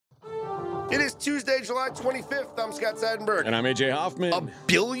It is Tuesday, July 25th. I'm Scott Seidenberg. And I'm A.J. Hoffman. $1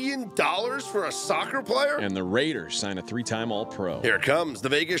 billion for a soccer player? And the Raiders sign a 3-time All-Pro. Here comes the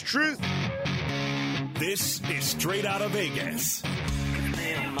Vegas Truth. This is Straight Outta Vegas.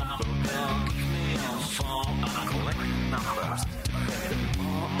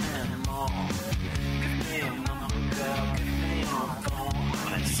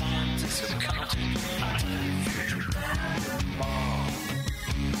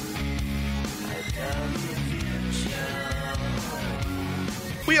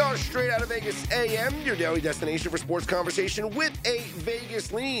 We are Straight Outta Vegas AM, your daily destination for sports conversation with a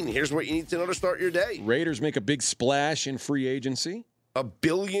Vegas lean. Here's what you need to know to start your day. Raiders make a big splash in free agency. $1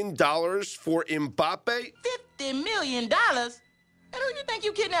 billion for Mbappe. $50 million? And who you think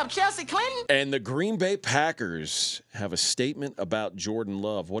you kidnapped, Chelsea Clinton? And the Green Bay Packers have a statement about Jordan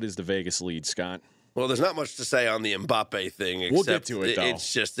Love. What is the Vegas lead, Scott? Well, there's not much to say on the Mbappe thing. We'll get Except to it, though.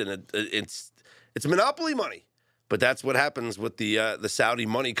 It's just it's monopoly money. But that's what happens with the Saudi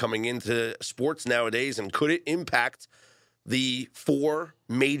money coming into sports nowadays. And could it impact the 4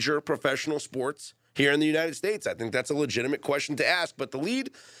 major professional sports here in the United States? I think that's a legitimate question to ask. But the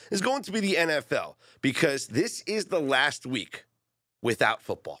lead is going to be the NFL because this is the last week without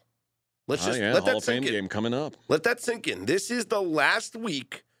football. Let's just let Hall that of Fame sink in. game coming up. Let that sink in. This is the last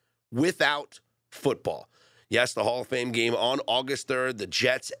week without football. Yes, the Hall of Fame game on August 3rd. The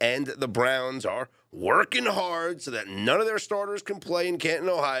Jets and the Browns are working hard so that none of their starters can play in Canton,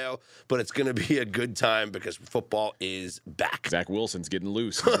 Ohio. But it's going to be a good time because football is back. Zach Wilson's getting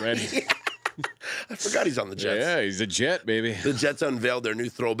loose. He's ready. I forgot he's on the Jets. Yeah, he's a Jet, baby. The Jets unveiled their new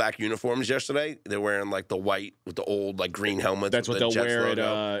throwback uniforms yesterday. They're wearing like the white with the old like green helmets. That's what with the they'll Jets wear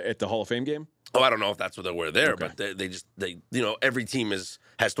logo. at the Hall of Fame game? Oh, I don't know if that's what they'll wear there, Okay. but they every team has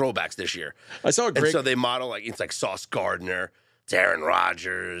throwbacks this year. I saw a And great so they model it's like Sauce Gardner, it's Aaron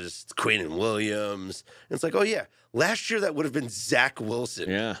Rodgers, it's Quinn Williams. And it's like, oh yeah, last year that would have been Zach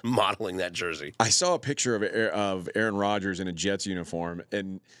Wilson modeling that jersey. I saw a picture of Aaron Rodgers in a Jets uniform,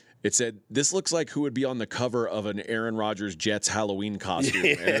 and it said, "This looks like who would be on the cover of an Aaron Rodgers Jets Halloween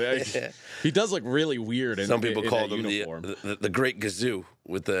costume." He does look really weird. Some people call that him uniform. the Great Gazoo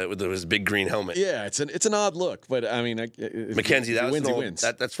with his big green helmet. Yeah, it's an odd look, but I mean, Mackenzie, he wins.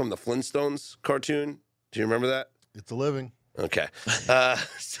 That's from the Flintstones cartoon. Do you remember that? It's a living. Okay.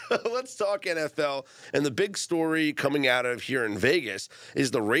 So let's talk NFL. And the big story coming out of here in Vegas is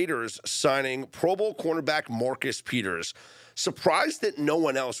the Raiders signing Pro Bowl cornerback Marcus Peters. Surprised that no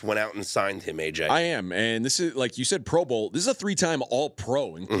one else went out and signed him, AJ. I am. And this is, like you said, Pro Bowl. This is a 3-time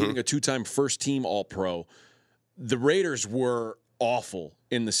All-Pro, including a 2-time first-team All-Pro. The Raiders were awful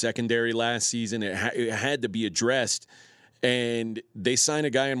in the secondary last season. It had to be addressed. And they signed a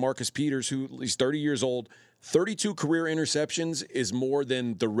guy in Marcus Peters he's 30 years old. 32 career interceptions is more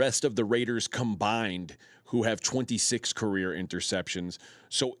than the rest of the Raiders combined, who have 26 career interceptions.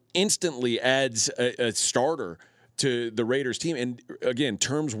 So instantly adds a starter to the Raiders team. And again,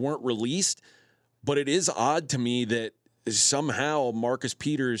 terms weren't released, but it is odd to me that somehow Marcus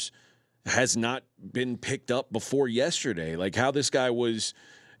Peters has not been picked up before yesterday. Like how this guy was,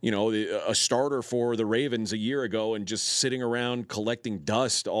 a starter for the Ravens a year ago and just sitting around collecting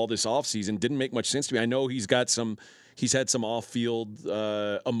dust all this offseason didn't make much sense to me. I know he's had some off-field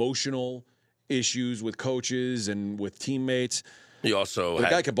emotional issues with coaches and with teammates. He also the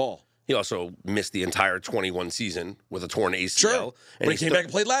guy could ball. He also missed the entire 21 season with a torn ACL. Sure, but he came back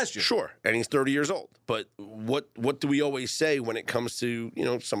and played last year. Sure, and he's 30 years old. But what do we always say when it comes to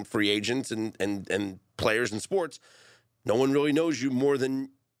some free agents and players in sports? No one really knows you more than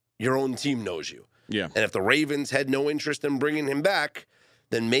your own team knows you. Yeah. And if the Ravens had no interest in bringing him back,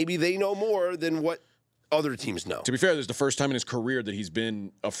 then maybe they know more than what other teams know. To be fair, this is the first time in his career that he's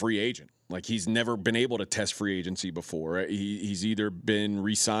been a free agent. Like, he's never been able to test free agency before. He's either been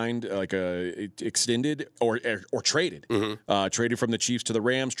re-signed, extended, or traded. Mm-hmm. Traded from the Chiefs to the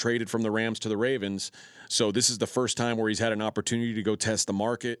Rams, traded from the Rams to the Ravens. So this is the first time where he's had an opportunity to go test the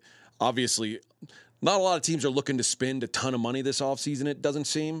market. Obviously, not a lot of teams are looking to spend a ton of money this offseason, it doesn't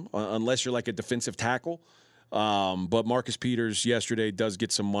seem, unless you're like a defensive tackle. But Marcus Peters yesterday does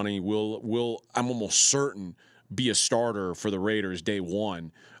get some money. Will I'm almost certain be a starter for the Raiders day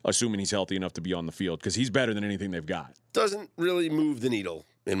one, assuming he's healthy enough to be on the field, because he's better than anything they've got. Doesn't really move the needle,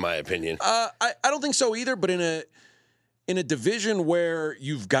 in my opinion. I don't think so either, but in a division where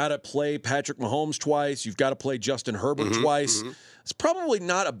you've got to play Patrick Mahomes twice, you've got to play Justin Herbert twice, it's probably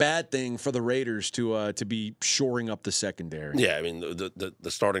not a bad thing for the Raiders to be shoring up the secondary. Yeah, I mean, the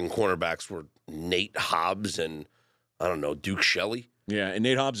starting cornerbacks were Nate Hobbs and, I don't know, Duke Shelley. Yeah, and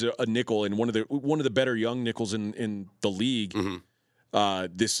Nate Hobbs a nickel and one of the better young nickels in the league.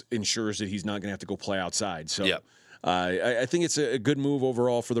 this ensures that he's not going to have to go play outside. So Yeah. I think it's a good move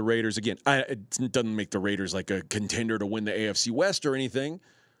overall for the Raiders. Again, it doesn't make the Raiders like a contender to win the AFC West or anything,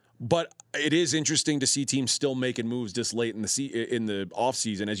 but it is interesting to see teams still making moves this late in the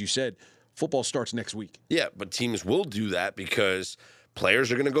offseason. As you said, football starts next week. Yeah, but teams will do that because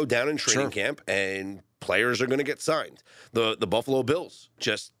players are going to go down in training camp and players are going to get signed. The Buffalo Bills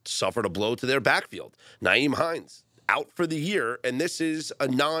just suffered a blow to their backfield. Nyheim Hines out for the year, and this is a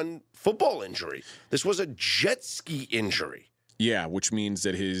non-football injury. This was a jet ski injury. Yeah, which means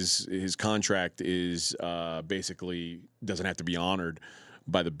that his contract is basically doesn't have to be honored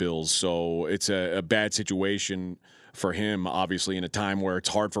by the Bills. So it's a bad situation for him, obviously, in a time where it's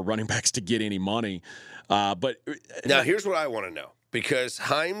hard for running backs to get any money. But now here's what I want to know, because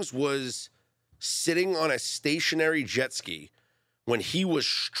Hines was sitting on a stationary jet ski when he was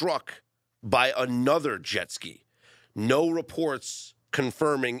struck by another jet ski. No reports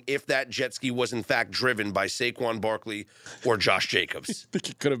confirming if that jet ski was in fact driven by Saquon Barkley or Josh Jacobs. I think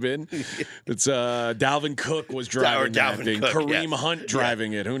it could have been. It's Dalvin Cook was driving that thing. Kareem Hunt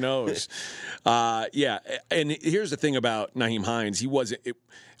driving it. Who knows? Yeah. And here's the thing about Nyheim Hines. It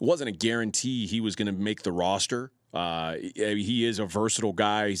wasn't a guarantee he was going to make the roster. He is a versatile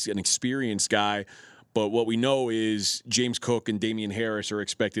guy. He's an experienced guy. But what we know is James Cook and Damian Harris are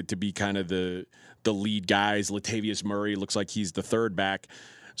expected to be kind of the lead guys. Latavius Murray looks like he's the third back.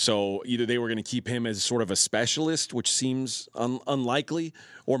 So either they were going to keep him as sort of a specialist, which seems unlikely,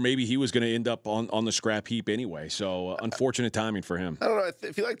 or maybe he was going to end up on the scrap heap anyway. So unfortunate timing for him. I don't know.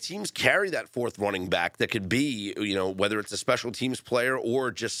 I feel like teams carry that fourth running back that could be, whether it's a special teams player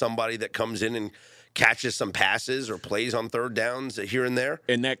or just somebody that comes in and catches some passes or plays on third downs here and there.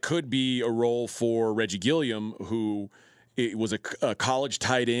 And that could be a role for Reggie Gilliam, who was a college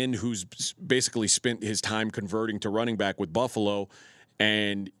tight end who's basically spent his time converting to running back with Buffalo.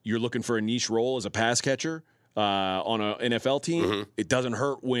 And you're looking for a niche role as a pass catcher on an NFL team. Mm-hmm. It doesn't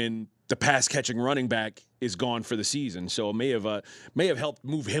hurt when the pass catching running back is gone for the season. So it may have helped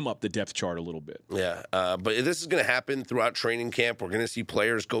move him up the depth chart a little bit. Yeah, but this is going to happen throughout training camp. We're going to see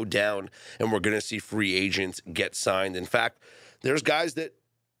players go down, and we're going to see free agents get signed. In fact, there's guys that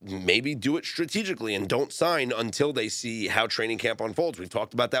maybe do it strategically and don't sign until they see how training camp unfolds. We've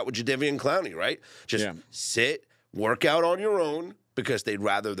talked about that with Jadeveon Clowney, right? Just sit, work out on your own, because they'd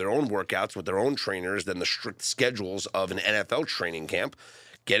rather their own workouts with their own trainers than the strict schedules of an NFL training camp.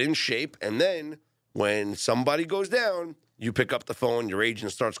 Get in shape, and then when somebody goes down, you pick up the phone, your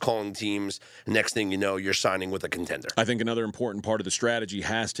agent starts calling teams, and next thing you know, you're signing with a contender. I think another important part of the strategy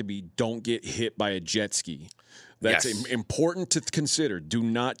has to be don't get hit by a jet ski. That's important to consider. Do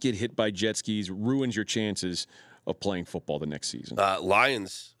not get hit by jet skis. Ruins your chances of playing football the next season.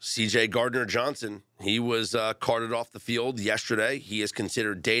 Lions, C.J. Gardner-Johnson, he was carted off the field yesterday. He is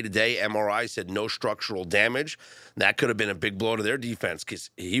considered day-to-day. MRI said no structural damage. That could have been a big blow to their defense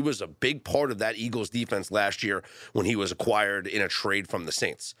because he was a big part of that Eagles defense last year when he was acquired in a trade from the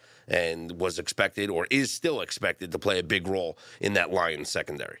Saints and was expected or is still expected to play a big role in that Lions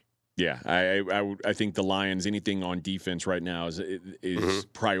secondary. Yeah, I think the Lions, anything on defense right now is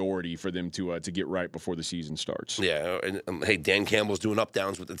priority for them to get right before the season starts. Yeah, and hey, Dan Campbell's doing up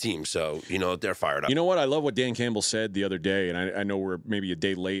downs with the team, so they're fired up. You know what? I love what Dan Campbell said the other day, and I know we're maybe a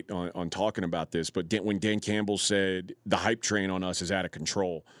day late on talking about this, but when Dan Campbell said the hype train on us is out of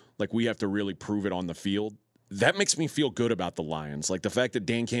control, like we have to really prove it on the field, that makes me feel good about the Lions. Like the fact that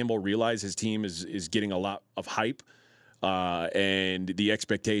Dan Campbell realized his team is getting a lot of hype. And the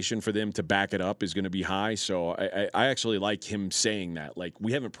expectation for them to back it up is going to be high. So I actually like him saying that. Like,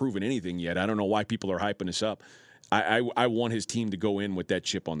 we haven't proven anything yet. I don't know why people are hyping us up. I want his team to go in with that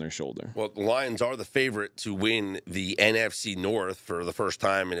chip on their shoulder. Well, the Lions are the favorite to win the NFC North for the first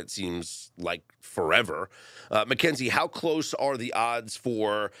time, and it seems like forever. Mackenzie, how close are the odds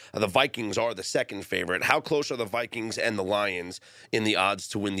for the Vikings are the second favorite? How close are the Vikings and the Lions in the odds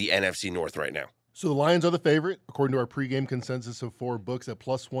to win the NFC North right now? So the Lions are the favorite, according to our pregame consensus of 4 books at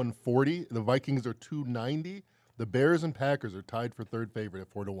plus 140. The Vikings are 290. The Bears and Packers are tied for third favorite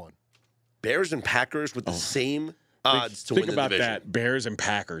at 4-1. Bears and Packers with the same odds to win the division. Think about that. Bears and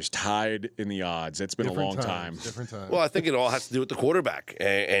Packers tied in the odds. That's been a long time. Different time. Well, I think it all has to do with the quarterback.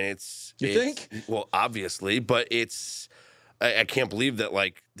 And it's... You think? Well, obviously, but it's... I can't believe that,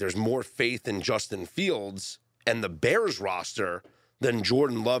 there's more faith in Justin Fields and the Bears roster than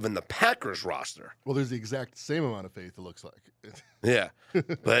Jordan Love and the Packers roster. Well, there's the exact same amount of faith, it looks like. Yeah.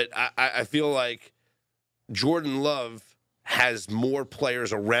 But I feel like Jordan Love has more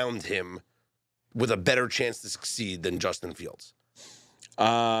players around him with a better chance to succeed than Justin Fields.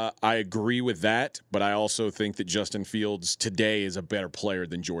 I agree with that, but I also think that Justin Fields today is a better player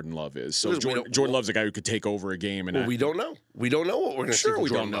than Jordan Love is. So Jordan Love's a guy who could take over a game. And we don't know. We don't know what we're going to see. Sure, from we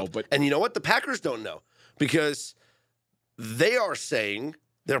Jordan don't know. Love. But and you know what? The Packers don't know because they are saying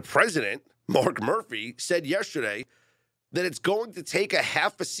their president, Mark Murphy, said yesterday that it's going to take a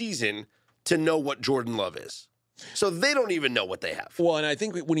half a season to know what Jordan Love is. So they don't even know what they have. Well, and I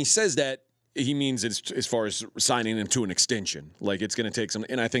think when he says that, he means it's as far as signing him to an extension. Like it's going to take some,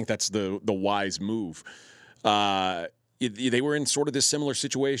 and I think that's the wise move. They were in sort of this similar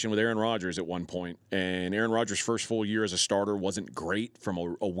situation with Aaron Rodgers at one point, and Aaron Rodgers' first full year as a starter wasn't great from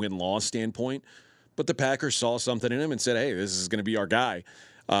a win-loss standpoint, but the Packers saw something in him and said, hey, this is going to be our guy.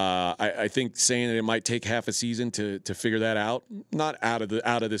 I think saying that it might take half a season to figure that out, not out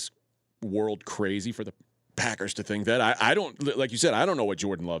of this world crazy for the Packers to think that. I don't, like you said, I don't know what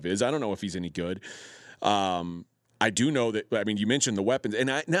Jordan Love is. I don't know if he's any good. I do know that. I mean, you mentioned the weapons, and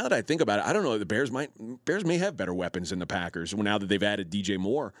now that I think about it, I don't know. The Bears may have better weapons than the Packers now that they've added DJ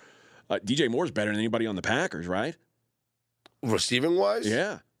Moore. DJ Moore's better than anybody on the Packers, right? Receiving wise,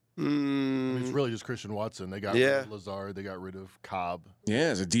 yeah. I mean, it's really just Christian Watson. They got rid of Lazard. They got rid of Cobb.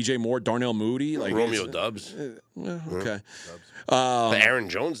 Yeah, is it DJ Moore, Darnell Mooney, like Romeo Doubs? Okay. But Aaron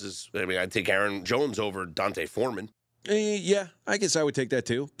Jones is. I mean, I'd take Aaron Jones over Dante Foreman. Yeah, I guess I would take that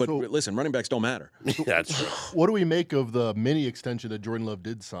too. But listen, running backs don't matter. That's true. What do we make of the mini extension that Jordan Love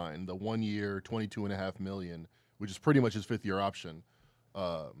did sign, the 1 year, $22.5 million, which is pretty much his fifth-year option?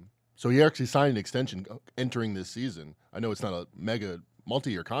 So he actually signed an extension entering this season. I know it's not a mega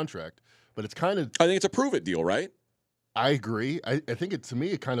multi-year contract, but it's kind of. I think it's a prove-it deal, right? I agree. I think to me,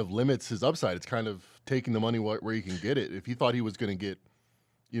 it kind of limits his upside. It's kind of taking the money where you can get it. If he thought he was going to get,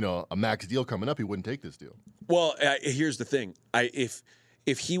 a max deal coming up, he wouldn't take this deal. Well, here's the thing. If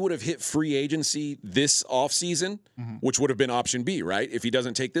he would have hit free agency this offseason, which would have been option B, right? If he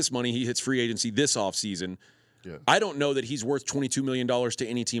doesn't take this money, he hits free agency this offseason. Yeah. I don't know that he's worth $22 million to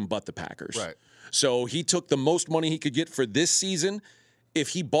any team but the Packers. Right. So he took the most money he could get for this season. If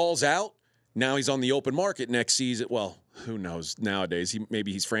he balls out, now he's on the open market next season. Well, who knows nowadays?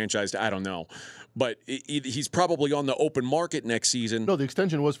 Maybe he's franchised. I don't know. But he's probably on the open market next season. No, the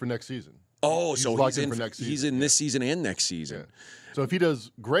extension was for next season. Oh, so he's in for next season. He's in this season and next season. Yeah. So if he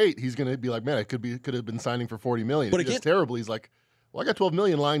does great, he's going to be like, man, I could have been signing for $40 million. But if he does terribly, he's like, well, I got $12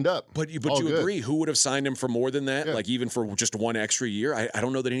 million lined up. But you agree, who would have signed him for more than that? Yeah. Like even for just one extra year? I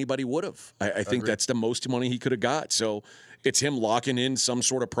don't know that anybody would have. I think that's the most money he could have got. So it's him locking in some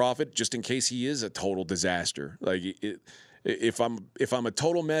sort of profit just in case he is a total disaster. Like if I'm a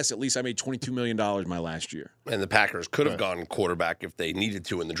total mess, at least I made $22 million my last year. And the Packers could have gone quarterback if they needed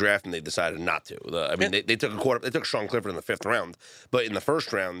to in the draft, and they decided not to. They took They took Sean Clifford in the 5th round, but in the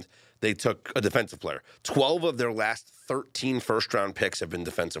 1st round they took a defensive player. 12 of their last 13 first-round picks have been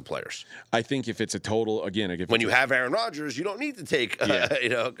defensive players. I think if it's a total, again, when you have Aaron Rodgers, you don't need to take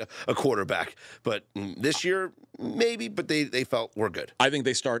a quarterback. But this year, maybe. But they felt we're good. I think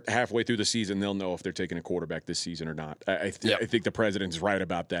they start halfway through the season. They'll know if they're taking a quarterback this season or not. I think the president's right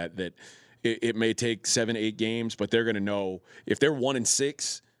about that. That it may take 7-8 games, but they're going to know if they're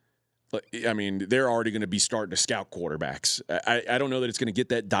 1-6. I mean, they're already going to be starting to scout quarterbacks. I don't know that it's going to get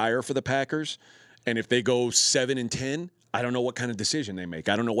that dire for the Packers. And if they go 7-10, I don't know what kind of decision they make.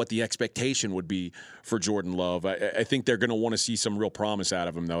 I don't know what the expectation would be for Jordan Love. I think they're going to want to see some real promise out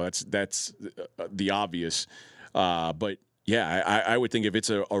of him, though. That's the obvious. But, yeah, I would think if it's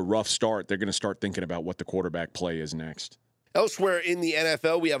a rough start, they're going to start thinking about what the quarterback play is next. Elsewhere in the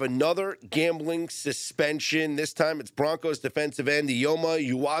NFL, we have another gambling suspension. This time it's Broncos defensive end Ioma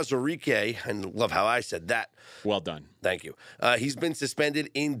Uwazurike. I love how I said that. Well done. Thank you. He's been suspended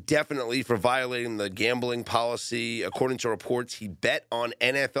indefinitely for violating the gambling policy. According to reports, he bet on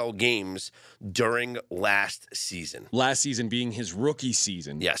NFL games during last season. Last season being his rookie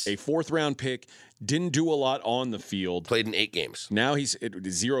season. Yes. A 4th-round pick. Didn't do a lot on the field. Played in 8 games. Now he's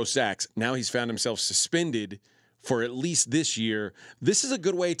 0 sacks. Now he's found himself suspended for at least this year. This is a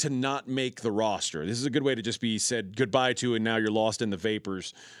good way to not make the roster. This is a good way to just be said goodbye to, and now you're lost in the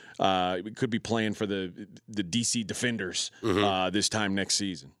vapors. We could be playing for the DC Defenders this time next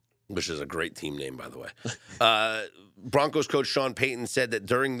season. Which is a great team name, by the way. Broncos coach Sean Payton said that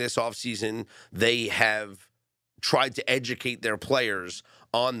during this offseason, they have tried to educate their players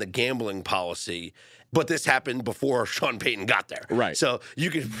on the gambling policy, but this happened before Sean Payton got there. Right. So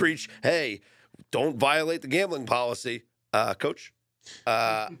you can preach, hey, don't violate the gambling policy, Coach.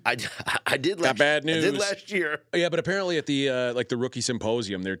 I did. Got bad news. I did last year. Yeah, but apparently at the the rookie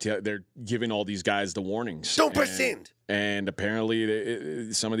symposium, they're giving all these guys the warnings. Don't rescind. And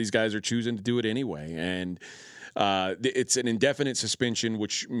apparently some of these guys are choosing to do it anyway. And It's an indefinite suspension,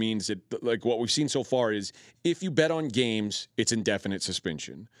 which means that, like, what we've seen so far is if you bet on games, it's indefinite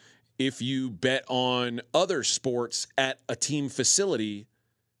suspension. If you bet on other sports at a team facility,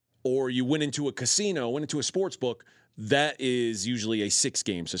 or you went into a casino, went into a sports book, that is usually a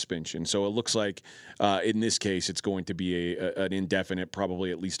 6-game suspension. So it looks like in this case, it's going to be an indefinite,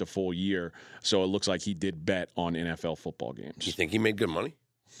 probably at least a full year. So it looks like he did bet on NFL football games. You think he made good money?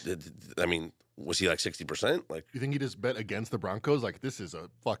 I mean, was he like 60%? Like, You think he just bet against the Broncos? Like, this is a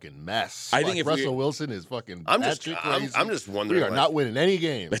fucking mess. I think Like, if Russell Wilson is fucking I'm batshit crazy. I'm just wondering. We are like, not winning any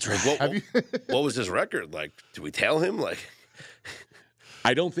games. That's right. Have you? what was his record? Like, do we tail him? Like,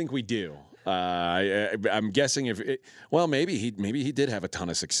 I don't think we do. I'm guessing maybe he did have a ton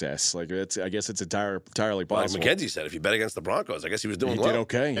of success. Like, I guess it's entirely like possible. McKenzie said, if you bet against the Broncos, I guess he was doing He well. did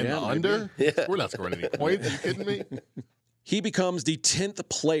okay. And Yeah, the maybe. under? Yeah. We're not scoring any points. Are you kidding me? He becomes the 10th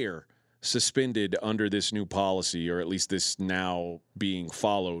player suspended under this new policy, or at least this now being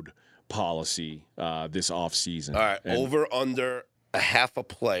followed policy this offseason. All right, And over under a half a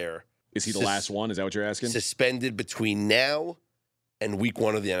player is he the last one? Is that what you're asking? suspended between now and week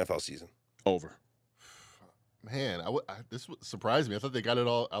 1 of the NFL season. Over. Man, this surprised me. I thought they got it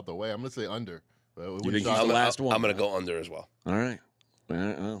all out the way. I'm going to say under. But it You wouldn't think shock he's the me. last one? I'm going to go under as well. All right.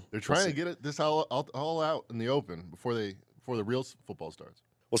 Well, They're trying to get this all out in the open before the real football starts.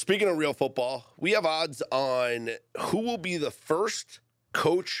 Well, speaking of real football, we have odds on who will be the first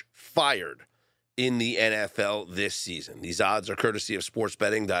coach fired in the NFL this season. These odds are courtesy of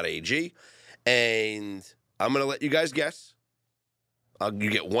sportsbetting.ag, and I'm going to let you guys guess.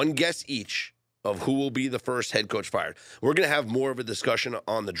 You get one guess each of who will be the first head coach fired. We're going to have more of a discussion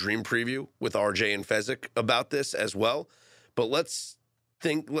on the Dream Preview with RJ and Fezzik about this as well. But let's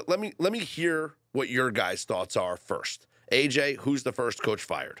think. Let me hear what your guys' thoughts are first. AJ, who's the first coach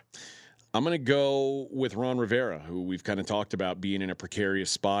fired? I'm going to go with Ron Rivera, who we've kind of talked about being in a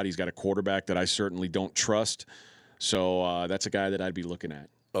precarious spot. He's got a quarterback that I certainly don't trust. So that's a guy that I'd be looking at.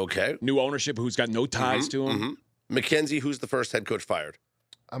 Okay. New ownership who's got no ties to him. Mackenzie, who's the first head coach fired?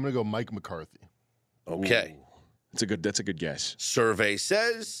 I'm going to go Mike McCarthy. Okay. Ooh. That's a good guess. Survey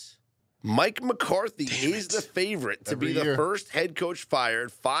says Mike McCarthy is the favorite to be Every the year. first head coach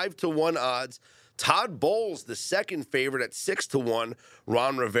fired. 5-1 odds. Todd Bowles, the second favorite at 6-1.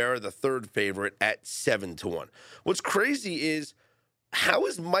 Ron Rivera, the third favorite at 7-1. What's crazy is, how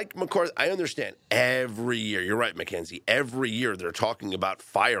is Mike McCarthy? I understand every year. You're right, Mackenzie. Every year they're talking about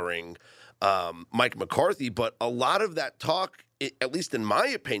firing Mike McCarthy, but a lot of that talk, at least in my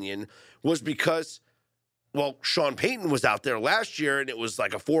opinion, was because, well, Sean Payton was out there last year, and it was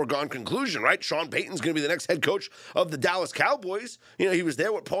like a foregone conclusion, right? Sean Payton's going to be the next head coach of the Dallas Cowboys. You know, he was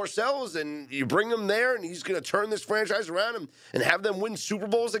there with Parcells, and you bring him there, and he's going to turn this franchise around and have them win Super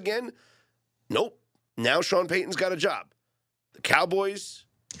Bowls again. Nope. Now Sean Payton's got a job. The Cowboys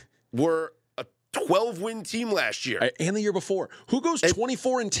were a 12-win team last year. And the year before. Who goes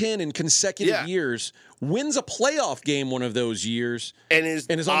 24-10 in consecutive years, wins a playoff game one of those years, and is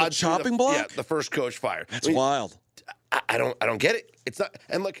on the odds for chopping block? Yeah, the first coach fired. That's wild. I don't get it. It's not,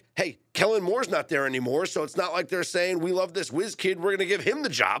 and like, hey, Kellen Moore's not there anymore, so it's not like they're saying we love this whiz kid, we're going to give him the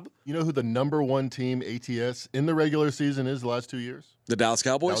job. You know who the number one team ATS in the regular season is the last 2 years? The Dallas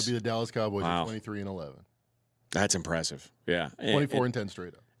Cowboys? That would be the Dallas Cowboys Wow. at 23-11. That's impressive. Yeah. 24-10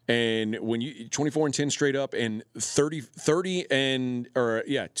 straight up. And when you 24-10 straight up and 30 and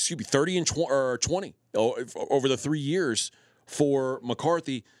 20 over the 3 years for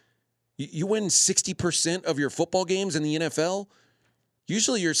McCarthy, you win 60% of your football games in the NFL.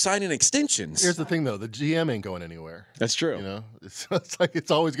 Usually you're signing extensions. Here's the thing, though. The GM ain't going anywhere. That's true. You know, it's like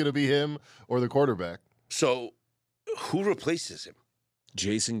it's always going to be him or the quarterback. So who replaces him?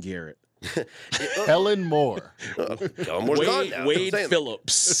 Jason Garrett. Kellen Moore. Kellen Moore's gone now. Wade That's what I'm saying.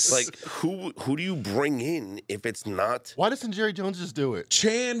 Phillips. Like, who do you bring in if it's not? Why doesn't Jerry Jones just do it?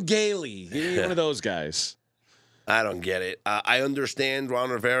 Chan Gailey. One of those guys. I don't get it. I understand Ron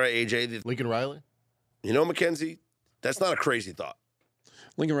Rivera, AJ. Lincoln Riley? You know, Mackenzie, that's not a crazy thought.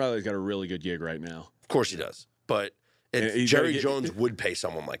 Lincoln Riley's got a really good gig right now. Of course he does. But he's Jerry gotta get- Jones would pay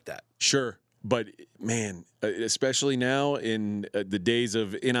someone like that. Sure. But, man, especially now in the days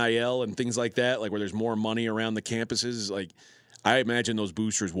of NIL and things like that, like where there's more money around the campuses, like I imagine those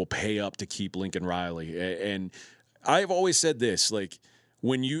boosters will pay up to keep Lincoln Riley. And I've always said this, like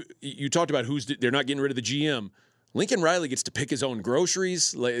when you talked about they're not getting rid of the GM, Lincoln Riley gets to pick his own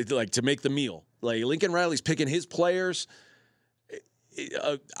groceries, like to make the meal. Like Lincoln Riley's picking his players.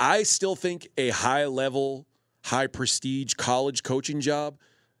 I still think a high-level, high-prestige college coaching job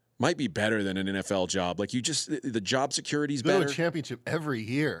might be better than an NFL job. Like the job security is They win better. a championship every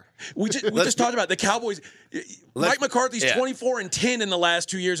year. We just talked about the Cowboys. Mike McCarthy's 24-10 in the last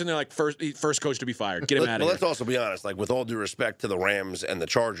 2 years, and they're like first coach to be fired. Get him out of here. Let's also be honest. Like, with all due respect to the Rams and the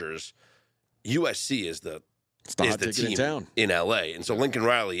Chargers, USC is the team in town in LA, and so Lincoln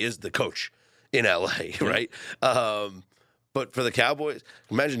Riley is the coach in LA, right? But for the Cowboys,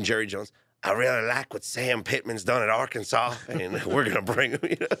 imagine Jerry Jones. I really like what Sam Pittman's done at Arkansas, and we're gonna bring him.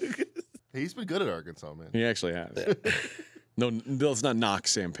 He's been good at Arkansas, man. He actually has. No, let's not knock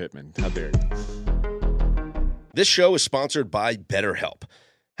Sam Pittman. How dare you? This show is sponsored by BetterHelp.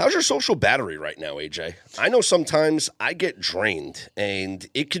 How's your social battery right now, AJ? I know sometimes I get drained, and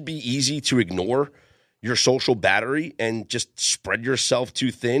it could be easy to ignore your social battery and just spread yourself too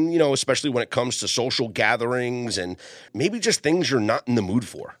thin, especially when it comes to social gatherings and maybe just things you're not in the mood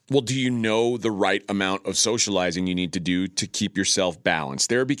for. Well, do you know the right amount of socializing you need to do to keep yourself balanced?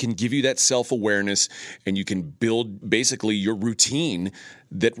 Therapy can give you that self-awareness, and you can build basically your routine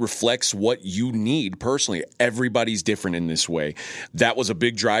that reflects what you need personally. Everybody's different in this way. That was a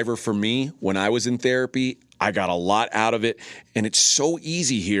big driver for me when I was in therapy. I got a lot out of it, and it's so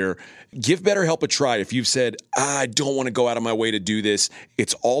easy here. Give BetterHelp a try. If you've said, I don't want to go out of my way to do this,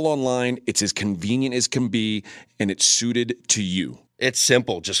 it's all online, it's as convenient as can be, and it's suited to you. It's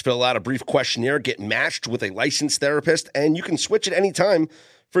simple. Just fill out a brief questionnaire, get matched with a licensed therapist, and you can switch at any time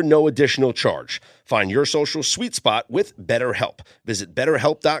for no additional charge. Find your social sweet spot with BetterHelp. Visit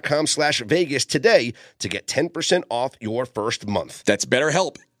BetterHelp.com/Vegas today to get 10% off your first month. That's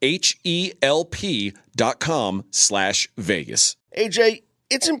BetterHelp, HELP.com/Vegas. AJ,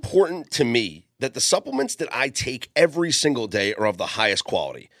 it's important to me that the supplements that I take every single day are of the highest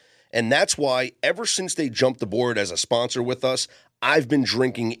quality. And that's why ever since they jumped aboard as a sponsor with us, I've been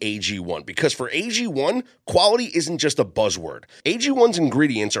drinking AG1, because for AG1, quality isn't just a buzzword. AG1's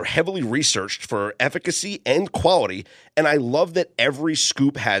ingredients are heavily researched for efficacy and quality, and I love that every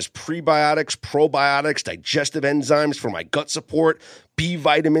scoop has prebiotics, probiotics, digestive enzymes for my gut support, B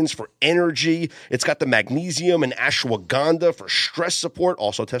vitamins for energy. It's got the magnesium and ashwagandha for stress support,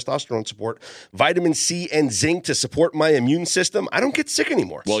 also testosterone support, vitamin C and zinc to support my immune system. I don't get sick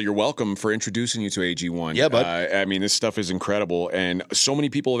anymore. Well, you're welcome for introducing you to AG1. Yeah, bud. I mean, this stuff is incredible, and so many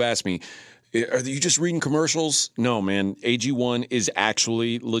people have asked me, are you just reading commercials? No, man. AG1 is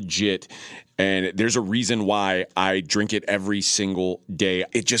actually legit, and there's a reason why I drink it every single day.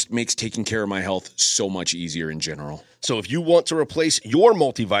 It just makes taking care of my health so much easier in general. So if you want to replace your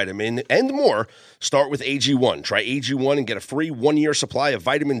multivitamin and more, start with AG1. Try AG1 and get a free 1-year supply of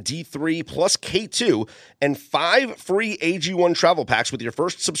vitamin D3 plus K2 and 5 free AG1 travel packs with your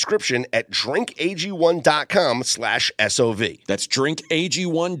first subscription at drinkag1.com/SOV. That's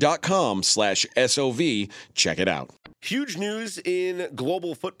drinkag1.com/SOV. Check it out. Huge news in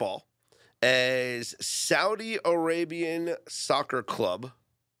global football as Saudi Arabian soccer club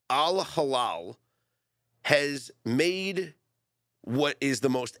Al Hilal has made what is the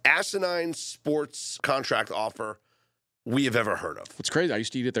most asinine sports contract offer we have ever heard of. It's crazy. I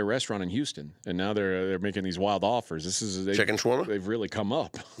used to eat at their restaurant in Houston, and now they're making these wild offers. Chicken shawarma? They've really come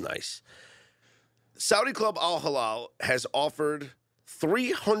up. Nice. Saudi club Al Hilal has offered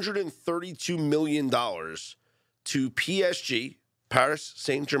 $332 million to PSG, Paris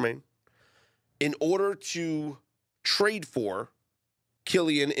Saint-Germain, in order to trade for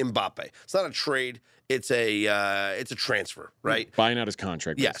Kylian Mbappe. It's not a trade. It's a transfer, right? Buying out his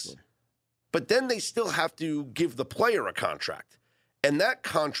contract, basically. Yes. But then they still have to give the player a contract. And that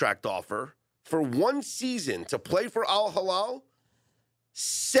contract offer for 1 season to play for Al Hilal,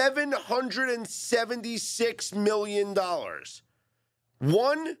 $776 million.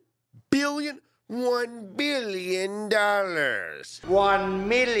 $1 billion. $1 billion. $1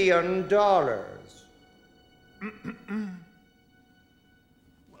 million.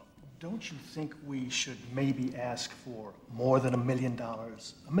 Don't you think we should maybe ask for more than $1 million?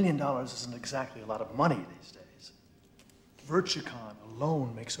 $1 million isn't exactly a lot of money these days. Virtucon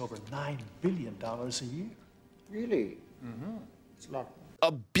alone makes over $9 billion a year. Really? Mm-hmm. It's a lot.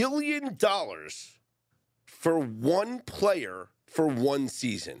 $1 billion for one player for 1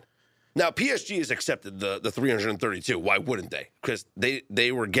 season. Now, PSG has accepted the 332. Why wouldn't they? Because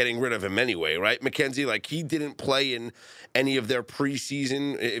they were getting rid of him anyway, right? Mackenzie, like, he didn't play in any of their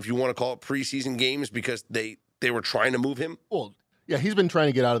preseason, if you want to call it preseason games, because they were trying to move him. Well, yeah, he's been trying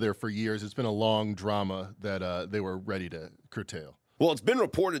to get out of there for years. It's been a long drama that they were ready to curtail. Well, it's been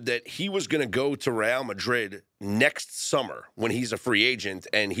reported that he was going to go to Real Madrid next summer when he's a free agent,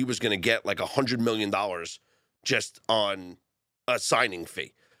 and he was going to get like $100 million just on a signing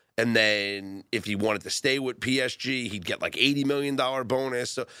fee. And then if he wanted to stay with PSG, he'd get like $80 million bonus.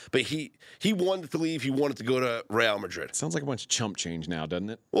 So, but he wanted to leave. He wanted to go to Real Madrid. Sounds like a bunch of chump change now,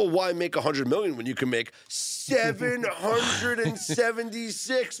 doesn't it? Well, why make $100 million when you can make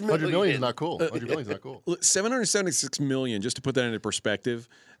 $776 million? $100 million is not cool. $100 million is not cool. $776 million, just to put that into perspective,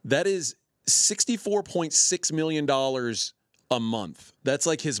 that is $64.6 million a month. That's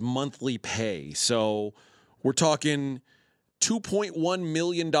like his monthly pay. So we're talking $2.1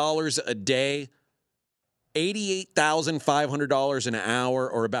 million a day, $88,500 an hour,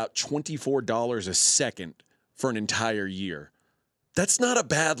 or about $24 a second for an entire year. That's not a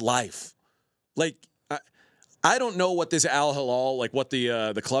bad life. Like, I don't know what this Al Hilal, like what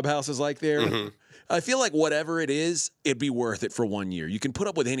the clubhouse is like there. Mm-hmm. I feel like whatever it is, it'd be worth it for 1 year. You can put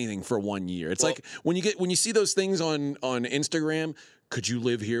up with anything for 1 year. It's like when you see those things on Instagram, could you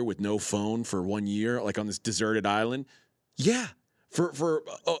live here with no phone for 1 year, like on this deserted island? Yeah. For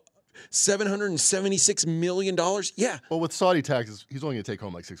 $776 million? Yeah. Well, with Saudi taxes, he's only going to take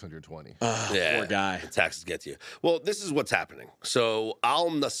home like $620. Poor guy. Taxes get to you. Well, this is what's happening. So Al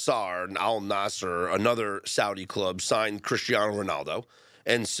Nassr, another Saudi club, signed Cristiano Ronaldo.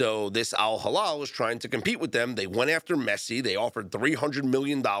 And so this Al Hilal was trying to compete with them. They went after Messi. They offered $300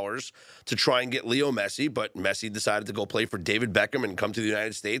 million to try and get Leo Messi, but Messi decided to go play for David Beckham and come to the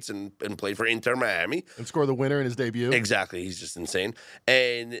United States and play for Inter Miami. And score the winner in his debut. Exactly. He's just insane.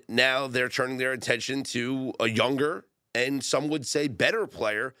 And now they're turning their attention to a younger and some would say better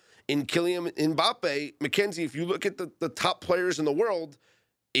player in Kylian Mbappe. Mackenzie, if you look at the top players in the world,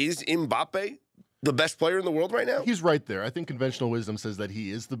 is Mbappe the best player in the world right now? He's right there. I think conventional wisdom says that he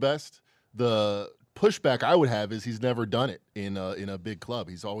is the best. The pushback I would have is he's never done it in a big club.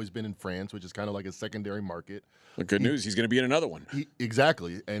 He's always been in France, which is kind of like a secondary market. Well, good news, he's going to be in another one.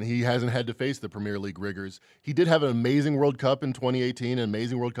 Exactly, and he hasn't had to face the Premier League rigors. He did have an amazing World Cup in 2018, an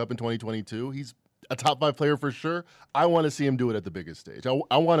amazing World Cup in 2022. He's a top 5 player for sure. I want to see him do it at the biggest stage.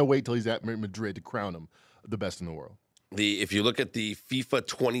 I want to wait till he's at Madrid to crown him the best in the world. If you look at the FIFA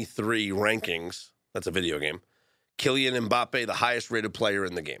 23 rankings, that's a video game, Kylian Mbappe, the highest-rated player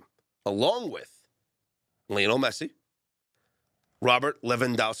in the game, along with Lionel Messi, Robert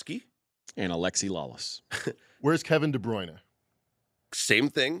Lewandowski, and Alexi Lalas. Where's Kevin De Bruyne? Same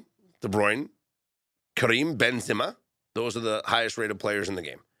thing, De Bruyne, Karim Benzema. Those are the highest-rated players in the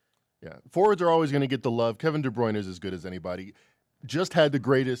game. Yeah, forwards are always going to get the love. Kevin De Bruyne is as good as anybody. Just had the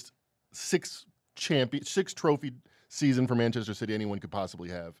greatest six trophy season for Manchester City anyone could possibly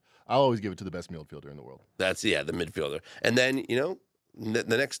have. I'll always give it to the best midfielder in the world. That's, the midfielder. And then,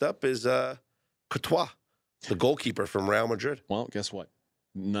 the next up is Courtois, the goalkeeper from Real Madrid. Well, guess what?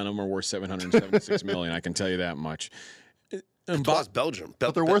 None of them are worth $776 million. I can tell you that much. Courtois, Belgium.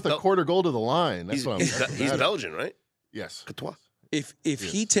 But they're worth a quarter goal to the line. That's what I'm He's Belgian, right? Yes. Courtois. If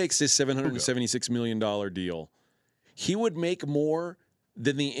he takes this $776 million deal, he would make more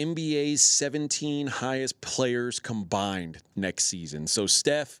than the NBA's 17 highest players combined next season. So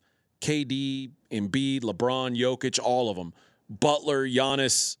Steph, KD, Embiid, LeBron, Jokic, all of them. Butler,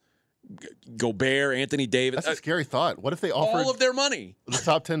 Giannis, Gobert, Anthony Davis. That's a scary thought. What if they offered all of their money? The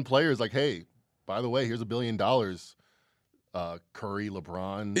top 10 players, like, hey, by the way, here's $1 billion. Curry,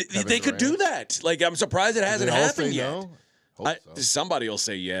 LeBron. They could do that. Like, I'm surprised it hasn't happened yet. No? Hope so. Somebody will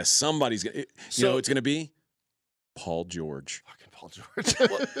say yes. Somebody's going to. You know who it's going to be? Paul George. Fucking Paul George.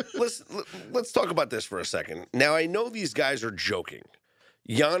 Well, let's talk about this for a second. Now, I know these guys are joking.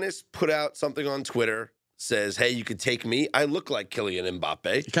 Giannis put out something on Twitter, says, hey, you could take me. I look like Kylian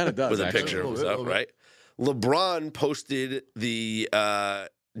Mbappe. He kind of does, with a actually. picture of himself, right? LeBron posted the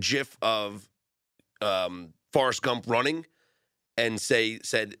GIF of Forrest Gump running and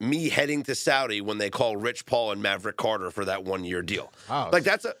said, me heading to Saudi when they call Rich Paul and Maverick Carter for that 1-year deal. Wow, like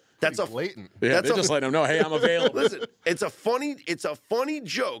that's a blatant. Yeah, they're just letting him know, hey, I'm available. Listen, it's a funny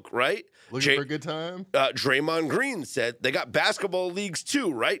joke, right? Looking for a good time? Draymond Green said they got basketball leagues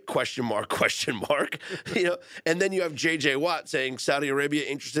too, right? Question mark. And then you have JJ Watt saying Saudi Arabia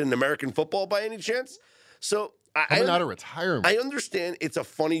interested in American football by any chance? So coming out of retirement. I understand it's a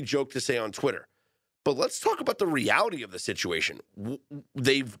funny joke to say on Twitter, but let's talk about the reality of the situation.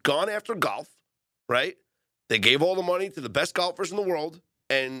 They've gone after golf, right? They gave all the money to the best golfers in the world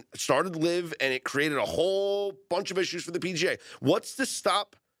and started LIV, and it created a whole bunch of issues for the PGA. What's to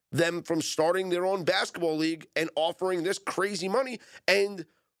stop them from starting their own basketball league and offering this crazy money? And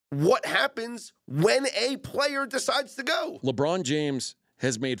what happens when a player decides to go? LeBron James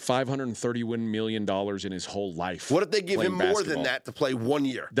has made $531 million in his whole life. What if they give him more basketball than that to play 1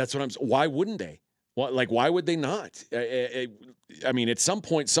 year? That's what I'm saying. Why wouldn't they? Why would they not? I mean, at some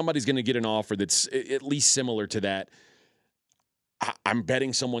point, somebody's going to get an offer that's at least similar to that. I'm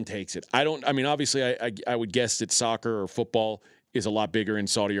betting someone takes it. Obviously, I would guess that soccer or football is a lot bigger in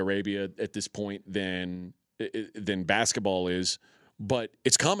Saudi Arabia at this point than basketball is, but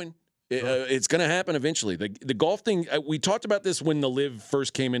it's coming. It's going to happen eventually. The golf thing, we talked about this when the LIV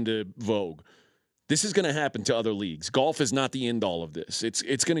first came into vogue. This is going to happen to other leagues. Golf is not the end all of this.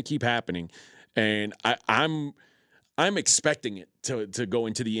 It's going to keep happening, and I'm expecting it to go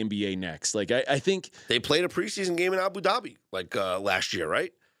into the NBA next. Like I think they played a preseason game in Abu Dhabi last year,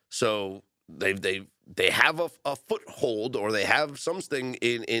 right? So they have a foothold, or they have something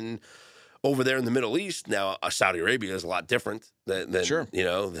in over there in the Middle East. Now, Saudi Arabia is a lot different than sure.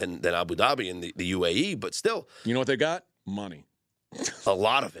 than Abu Dhabi and the UAE, but still, you know what they got? Money. A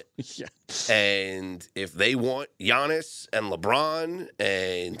lot of it. Yeah. And if they want Giannis and LeBron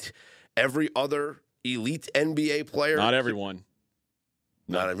and every other elite NBA player. Not everyone.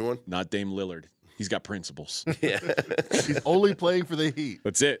 Not everyone? Not Dame Lillard. He's got principles. Yeah. He's only playing for the Heat.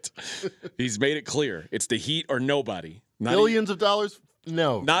 That's it. He's made it clear. It's the Heat or nobody. Billions of dollars?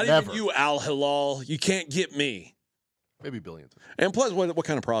 No. Not never. even you, Al Hilal. You can't get me. Maybe billions. And plus, what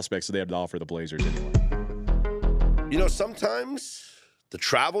kind of prospects do they have to offer the Blazers anyway? Sometimes the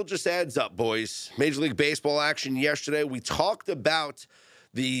travel just adds up, boys. Major League Baseball action yesterday. We talked about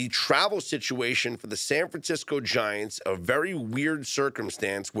the travel situation for the San Francisco Giants, a very weird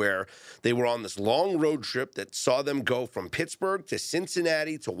circumstance where they were on this long road trip that saw them go from Pittsburgh to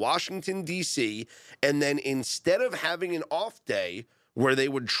Cincinnati to Washington, D.C., and then instead of having an off day where they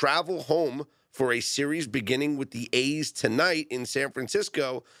would travel home for a series beginning with the A's tonight in San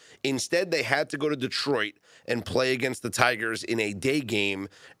Francisco, instead they had to go to Detroit and play against the Tigers in a day game,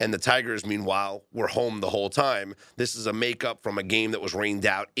 and the Tigers, meanwhile, were home the whole time. This is a makeup from a game that was rained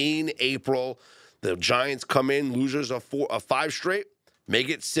out in April. The Giants come in, losers of 5 straight, make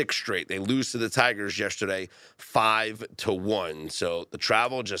it 6 straight. They lose to the Tigers yesterday 5-1. So the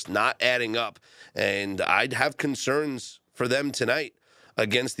travel just not adding up, and I'd have concerns for them tonight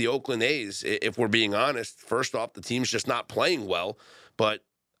against the Oakland A's, if we're being honest. First off, the team's just not playing well, but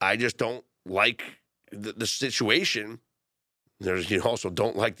I just don't like the situation. You also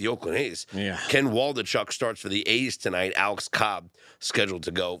don't like the Oakland A's. Yeah. Ken Waldichuk starts for the A's tonight. Alex Cobb scheduled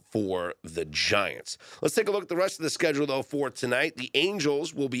to go for the Giants. Let's take a look at the rest of the schedule, though, for tonight. The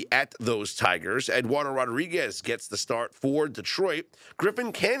Angels will be at those Tigers. Eduardo Rodriguez gets the start for Detroit.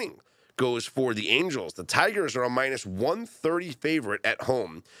 Griffin Canning goes for the Angels. The Tigers are a -130 favorite at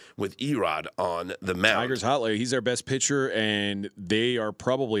home with Erod on the mound. Tigers hotly. He's their best pitcher, and they are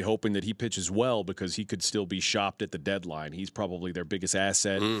probably hoping that he pitches well because he could still be shopped at the deadline. He's probably their biggest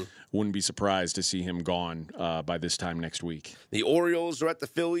asset. Wouldn't be surprised to see him gone by this time next week. The Orioles are at the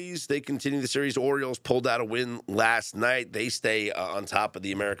Phillies. They continue the series. Orioles pulled out a win last night. They stay on top of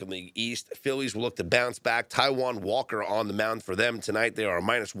the American League East. Phillies will look to bounce back. Taijuan Walker on the mound for them tonight. They are a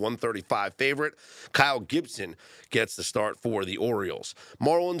 -135 favorite. Kyle Gibson gets the start for the Orioles.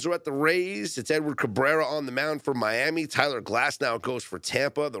 Marlins are at the Rays. It's Edward Cabrera on the mound for Miami. Tyler Glasnow goes for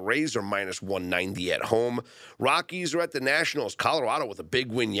Tampa. The Rays are -190 at home. Rockies are at the Nationals. Colorado with a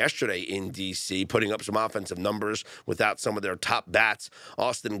big win yesterday in D.C., putting up some offensive numbers without some of their top bats.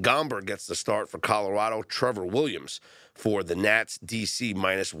 Austin Gomber gets the start for Colorado. Trevor Williams for the Nats, D.C.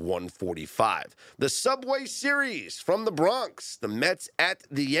 -145. The Subway Series from the Bronx. The Mets at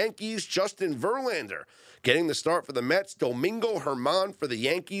the Yankees. Justin Verlander getting the start for the Mets. Domingo Germán for the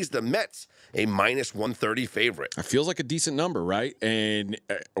Yankees. The Mets, a -130 favorite. It feels like a decent number, right? And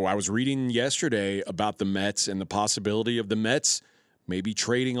I was reading yesterday about the Mets and the possibility of the Mets maybe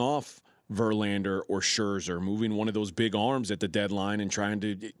trading off Verlander or Scherzer, moving one of those big arms at the deadline and trying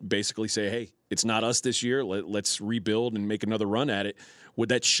to basically say, hey, it's not us this year. Let's rebuild and make another run at it. Would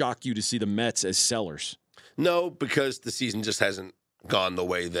that shock you to see the Mets as sellers? No, because the season just hasn't gone the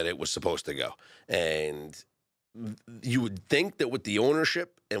way that it was supposed to go. And you would think that with the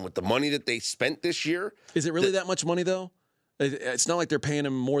ownership and with the money that they spent this year. Is it really that much money, though? It's not like they're paying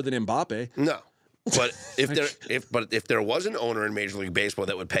him more than Mbappe. No. But if there was an owner in Major League Baseball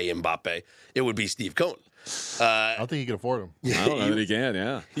that would pay Mbappe, it would be Steve Cohen. I don't think he can afford him. I don't know that he can,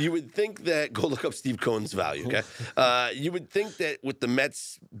 yeah. You would think that, go look up Steve Cohen's value, okay? You would think that with the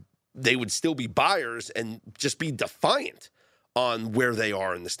Mets, they would still be buyers and just be defiant on where they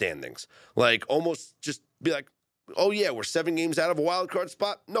are in the standings. Like, almost just be like, oh yeah, we're 7 games out of a wild card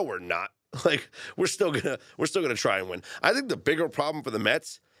spot. No, we're not. Like, we're still gonna try and win. I think the bigger problem for the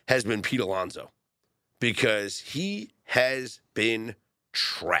Mets has been Pete Alonso, because he has been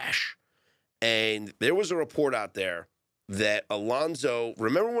trash. And there was a report out there that Alonso,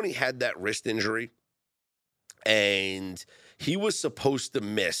 remember when he had that wrist injury and he was supposed to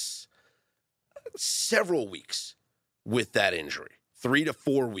miss several weeks with that injury, 3 to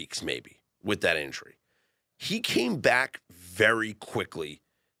 4 weeks maybe with that injury. He came back very quickly,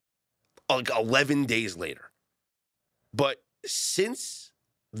 like 11 days later. But since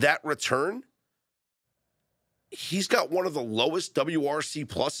that return, he's got one of the lowest WRC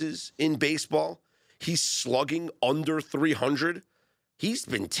pluses in baseball. He's slugging under 300. He's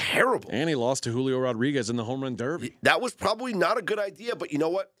been terrible. And he lost to Julio Rodriguez in the home run derby. That was probably not a good idea, but you know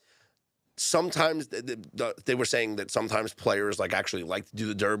what? Sometimes they were saying that sometimes players actually like to do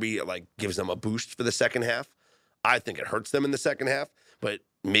the derby. It gives them a boost for the second half. I think it hurts them in the second half, but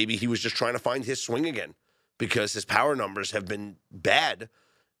maybe he was just trying to find his swing again because his power numbers have been bad,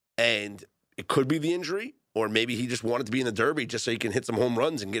 and it could be the injury, or maybe he just wanted to be in the derby just so he can hit some home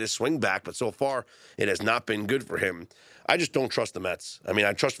runs and get his swing back, but so far it has not been good for him. I just don't trust the Mets. I mean,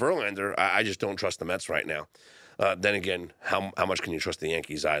 I trust Verlander. I just don't trust the Mets right now. Then again, how much can you trust the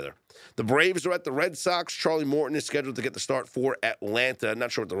Yankees either? The Braves are at the Red Sox. Charlie Morton is scheduled to get the start for Atlanta.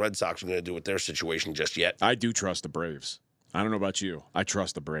 Not sure what the Red Sox are going to do with their situation just yet. I do trust the Braves. I don't know about you. I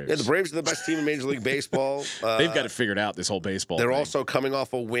trust the Braves. Yeah, the Braves are the best team in Major League Baseball. They've got it figured out, this whole baseball They're thing. also coming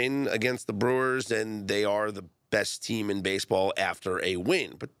off a win against the Brewers, and they are the best team in baseball after a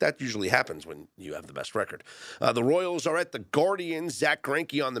win. But that usually happens when you have the best record. The Royals are at the Guardians. Zach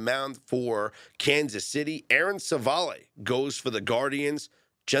Greinke on the mound for Kansas City. Aaron Savale goes for the Guardians.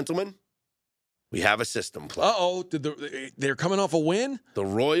 Gentlemen, we have a system play. Uh-oh. They're coming off a win? The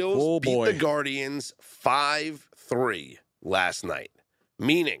Royals beat the Guardians 5-3 last night,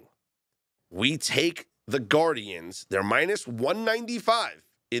 meaning we take the Guardians. They're minus 195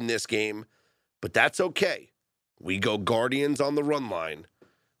 in this game, but that's okay. We go Guardians on the run line.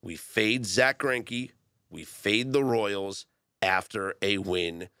 We fade Zach Greinke. We fade the Royals after a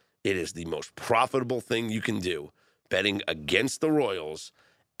win. It is the most profitable thing you can do, betting against the Royals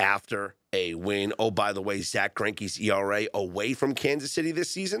after a win. Oh, by the way, Zach Greinke's ERA away from Kansas City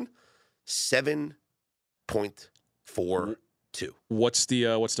this season, 7.42. What's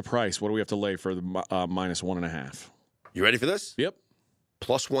the price? What do we have to lay for the minus 1.5? You ready for this? Yep.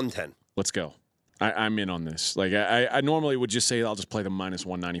 Plus 110. Let's go. I'm in on this. I normally would just say I'll just play the minus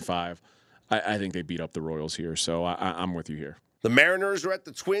 195. I think they beat up the Royals here, so I'm with you here. The Mariners are at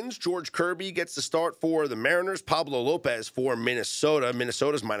the Twins. George Kirby gets the start for the Mariners. Pablo Lopez for Minnesota.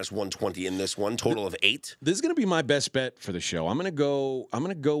 Minnesota's minus 120 in this one, total of 8. This is going to be my best bet for the show. I'm going to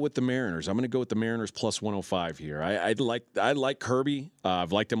go with the Mariners. I'm going to go with the Mariners plus 105 here. I like Kirby.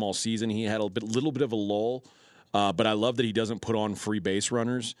 I've liked him all season. He had a little bit of a lull, but I love that he doesn't put on free base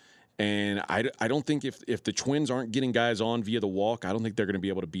runners. And I don't think if the Twins aren't getting guys on via the walk, I don't think they're going to be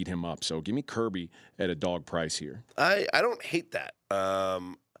able to beat him up. So give me Kirby at a dog price here. I don't hate that. I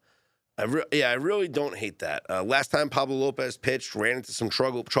really don't hate that. Last time Pablo Lopez pitched, ran into some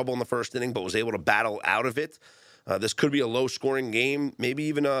trouble in the first inning, but was able to battle out of it. This could be a low-scoring game, maybe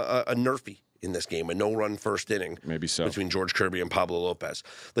even a nerfy in this game, a no-run first inning. Maybe so. Between George Kirby and Pablo Lopez.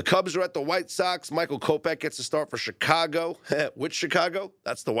 The Cubs are at the White Sox. Michael Kopech gets the start for Chicago. Which Chicago?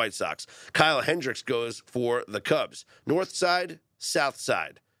 That's the White Sox. Kyle Hendricks goes for the Cubs. North side, south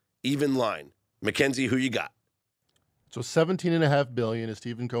side. Even line. Mackenzie, who you got? So $17.5 billion is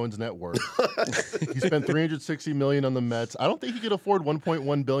Stephen Cohen's net worth. He spent $360 million on the Mets. I don't think he could afford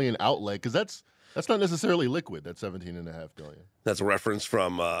 $1.1 billion outlay because that's not necessarily liquid. That's $17.5 billion. That's a reference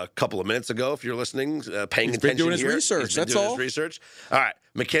from a couple of minutes ago. If you're listening, paying He's attention been doing his here. research. He's been That's doing all. his research. All right,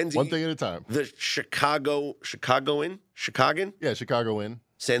 Mackenzie. One thing at a time. The Chicagoan, Yeah, Chicago in.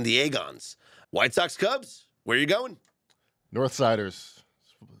 San Diegans, White Sox, Cubs. Where are you going? Northsiders.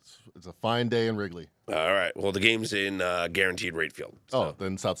 It's a fine day in Wrigley. All right. Well, the game's in Guaranteed Rate Field. So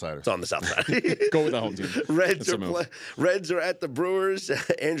Then Southsiders. it's on the south side. Go with the home team. Reds are at the Brewers.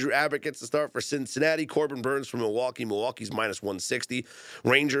 Andrew Abbott gets the start for Cincinnati. Corbin Burns from Milwaukee. Milwaukee's minus 160.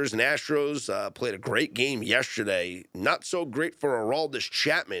 Rangers and Astros played a great game yesterday. Not so great for Aroldis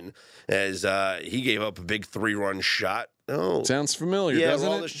Chapman as he gave up a big 3-run shot. Oh, Sounds familiar, yeah, doesn't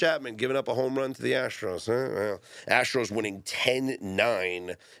Aroldis it? Chapman giving up a home run to the Astros. Well, Astros winning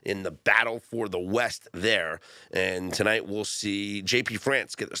 10-9 in the battle for the West there. And tonight we'll see J.P.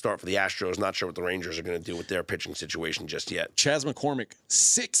 France get the start for the Astros. Not sure what the Rangers are going to do with their pitching situation just yet. Chas McCormick,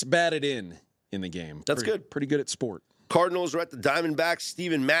 6 batted in the game. That's good. Pretty good at sport. Cardinals are at the Diamondbacks.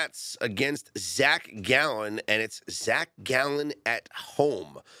 Steven Matz against Zach Gallen, and it's Zach Gallen at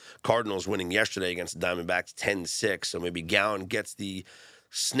home. Cardinals winning yesterday against the Diamondbacks 10-6, so maybe Gallen gets the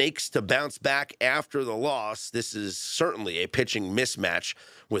Snakes to bounce back after the loss. This is certainly a pitching mismatch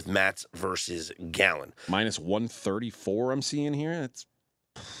with Matz versus Gallen. Minus 134 I'm seeing here.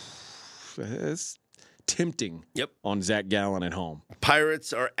 It's tempting Yep. on Zach Gallen at home.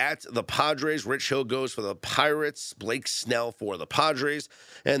 Pirates are at the Padres. Rich Hill goes for the Pirates. Blake Snell for the Padres.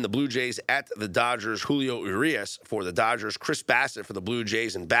 And the Blue Jays at the Dodgers. Julio Urias for the Dodgers. Chris Bassett for the Blue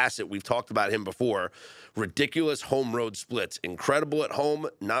Jays. And Bassett, we've talked about him before. Ridiculous home road splits. Incredible at home,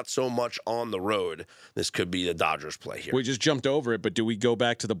 not so much on the road. This could be the Dodgers play here. We just jumped over it, but do we go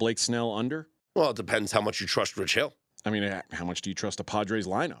back to the Blake Snell under? Well, it depends how much you trust Rich Hill. I mean, how much do you trust the Padres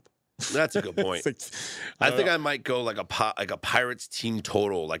lineup? That's a good point. I think I might go like a Pirates team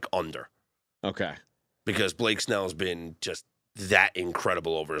total, like under. Okay. Because Blake Snell's been just that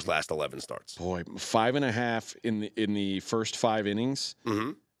incredible over his last 11 starts. Boy, 5.5 in the first 5 innings.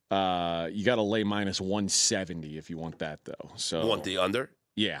 Mm-hmm. You got to lay minus 170 if you want that, though. So Want the under?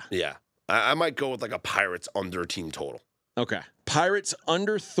 Yeah. Yeah. I might go with like a Pirates under team total. Okay. Pirates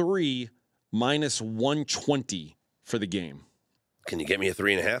under 3 minus 120 for the game. Can you get me a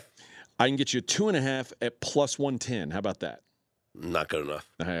 3.5? I can get you a 2.5 at plus 110. How about that? Not good enough.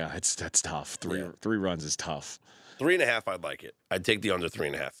 Yeah, that's tough. Three runs is tough. 3.5, I'd like it. I'd take the under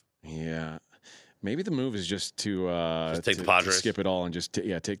 3.5. Yeah. Maybe the move is just to take the Padres. to skip it all and just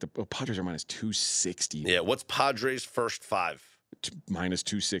take the Padres are minus 260. Yeah, what's Padres' first 5? Minus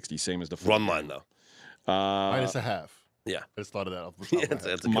 260, same as the Run line, though. Minus a half. Yeah. I just thought of that off the top of my head.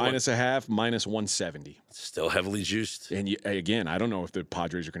 That's a good minus a half, minus 170. Still heavily juiced. And again, I don't know if the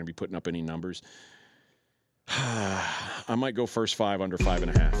Padres are going to be putting up any numbers. I might go first 5 under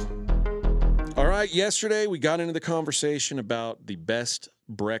 5.5. All right, yesterday we got into the conversation about the best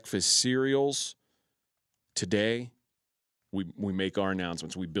breakfast cereals. Today, we make our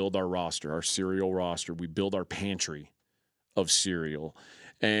announcements. We build our roster, our cereal roster. We build our pantry of cereal.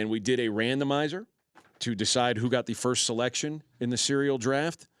 And we did a randomizer to decide who got the first selection in the cereal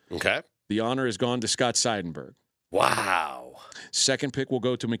draft. Okay. The honor has gone to Scott Seidenberg. Wow. Second pick will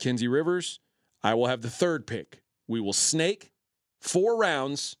go to Mackenzie Rivers. I will have the third pick. We will snake 4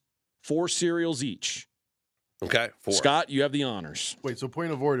 rounds, 4 cereals each. Okay. 4. Scott, you have the honors. Wait, so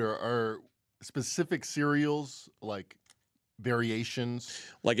point of order, are specific cereals like variations?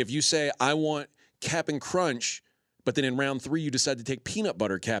 Like if you say, I want Cap'n Crunch, but then in round 3 you decide to take peanut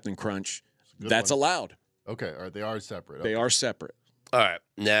butter Cap'n Crunch, that's allowed. Okay, all right, they are separate. They are separate. All right.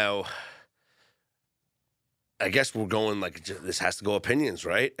 Now, I guess we're going like this has to go opinions,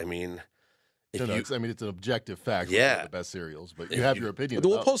 right? I mean, it's an objective fact. Yeah. They're the best cereals, but you have your opinion.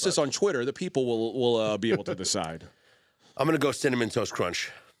 We'll post this on Twitter. The people will be able to decide. I'm going to go Cinnamon Toast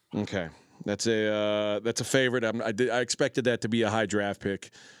Crunch. Okay. That's a favorite. I expected that to be a high draft pick,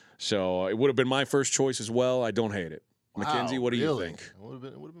 so it would have been my first choice as well. I don't hate it. Mackenzie, what do you think? It would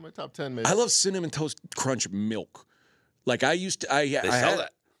have been my top 10, maybe. I love Cinnamon Toast Crunch milk. Like I used to. They sell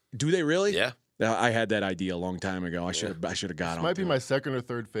that. Do they really? Yeah. I had that idea a long time ago. I should have got on. This might be my second or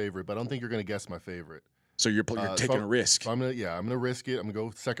third favorite, but I don't think you're going to guess my favorite. So you're taking a risk. So I'm gonna risk it. I'm gonna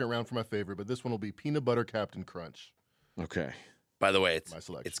go second round for my favorite, but this one will be peanut butter Captain Crunch. Okay. By the way, it's my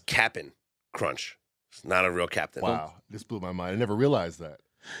selection. It's Cap'n Crunch. It's not a real Captain. Wow, this blew my mind. I never realized that.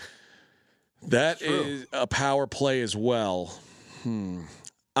 That is a power play as well. I'm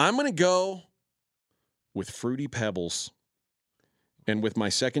gonna go with Fruity Pebbles, and with my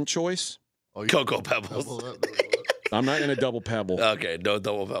second choice, Cocoa Pebbles. I'm not going to double pebble. Okay, no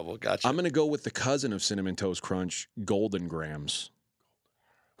double pebble. Gotcha. I'm going to go with the cousin of Cinnamon Toast Crunch, Golden Grams.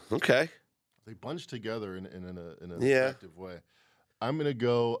 Okay. They bunch together in an effective way. I'm going to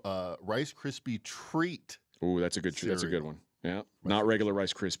go Rice Krispie Treat. Ooh, that's a good one. Yeah, not regular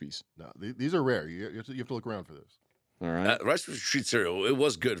Rice Krispies. No, these are rare. You have to look around for this. All right. Rice Krispie Treat cereal. It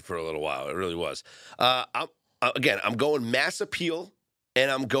was good for a little while. It really was. I'm going mass appeal,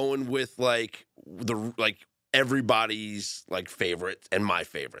 and I'm going with everybody's favorite and my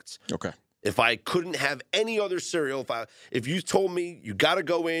favorites. Okay. If I couldn't have any other cereal, if you told me you got to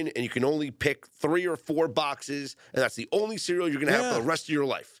go in and you can only pick 3 or 4 boxes, and that's the only cereal you're going to have for the rest of your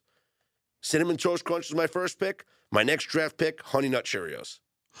life. Cinnamon Toast Crunch is my first pick. My next draft pick, Honey Nut Cheerios.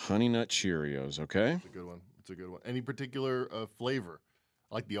 Honey Nut Cheerios, okay. It's a good one. Any particular flavor?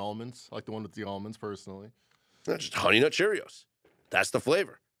 I like the almonds. I like the one with the almonds personally. No, just Honey Nut Cheerios. That's the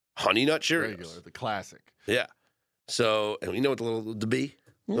flavor. Honey Nut Cheerios. Regular, the classic. Yeah. So, and you know what the bee?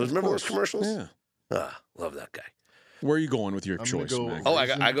 Remember those commercials? Yeah. Love that guy. Where are you going with your choice, Mac?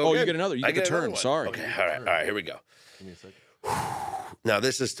 I go. Oh, again. you get another. You get the turn. Sorry. Okay. All right. Here we go. Give me a second. Now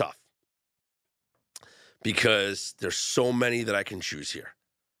this is tough because there's so many that I can choose here.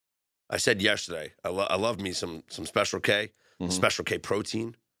 I said yesterday, I love me some Special K. Mm-hmm. Special K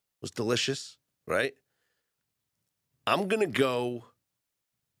protein was delicious, right? I'm gonna go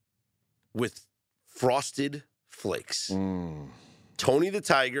with Frosted Flakes. Tony the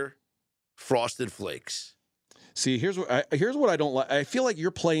Tiger, Frosted Flakes. See, here's what I don't like. I feel like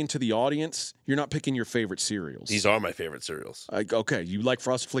you're playing to the audience. You're not picking your favorite cereals. These are my favorite cereals. Okay, you like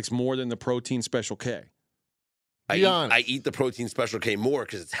Frosted Flakes more than the Protein Special K. I eat the Protein Special K more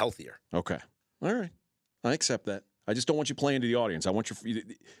because it's healthier. Okay, all right, I accept that. I just don't want you playing to the audience. I want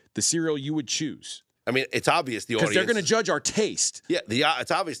the cereal you would choose. I mean, it's obvious the audience, because they're going to judge our taste. Yeah,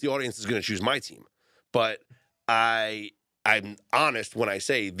 it's obvious the audience is going to choose my team, but I'm honest when I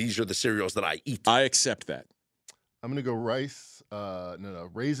say these are the cereals that I eat. I accept that. I'm going to go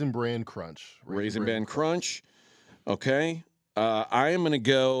Raisin Bran Crunch. Raisin Bran Crunch. Okay. I am going to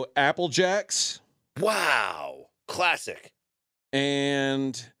go Apple Jacks. Wow. Classic.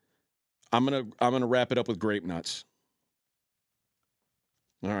 And I'm gonna wrap it up with Grape Nuts.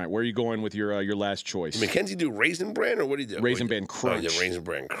 All right, where are you going with your last choice? Did Mackenzie do Raisin Bran or what do you do? Raisin Bran Crunch. Oh, yeah, Raisin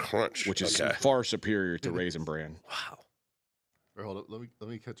Bran Crunch. Which is far superior to Raisin Bran. Wow. Right, hold up. Let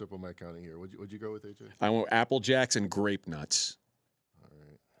me catch up on my counting here. What'd you go with, AJ? I went Apple Jacks and Grape Nuts. All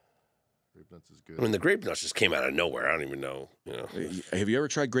right. Grape Nuts is good. I mean, the Grape Nuts just came out of nowhere. I don't even know. Have you ever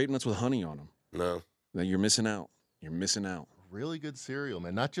tried Grape Nuts with honey on them? No. Then you're missing out. You're missing out. Really good cereal,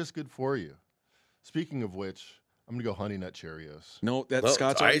 man. Not just good for you. Speaking of which, I'm going to go Honey Nut Cheerios. No,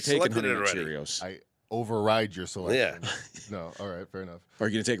 Scott's already taken Honey Nut Cheerios. I override your selection. Yeah. No, all right, fair enough. Are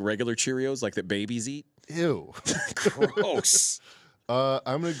you going to take regular Cheerios like that babies eat? Ew. Gross.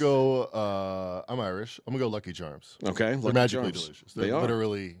 I'm going to go, I'm Irish. I'm going to go Lucky Charms. Okay. They're magically delicious. They're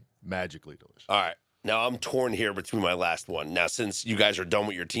literally magically delicious. All right. Now, I'm torn here between my last one. Now, since you guys are done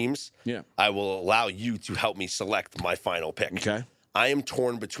with your teams, I will allow you to help me select my final pick. Okay. I am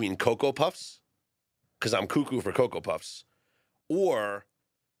torn between Cocoa Puffs, because I'm cuckoo for Cocoa Puffs, or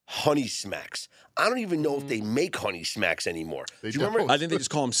Honey Smacks. I don't even know if they make Honey Smacks anymore. Do you remember? I think they just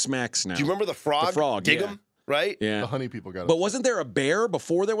call them Smacks now. Do you remember the frog? The frog, Dig 'em, right? Yeah. The honey people got it. But wasn't there a bear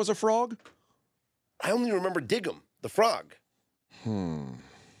before there was a frog? I only remember Dig 'em, the frog.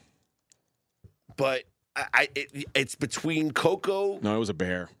 But it's between Cocoa. No, it was a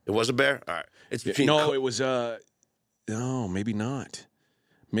bear. It was a bear? All right. It's between it was no, maybe not.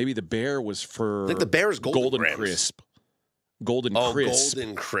 Maybe the bear was for I think the bear is Golden Crisp. Golden Crisp.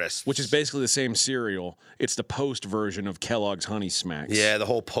 Golden Crisp. Which is basically the same cereal. It's the Post version of Kellogg's Honey Smacks. Yeah, the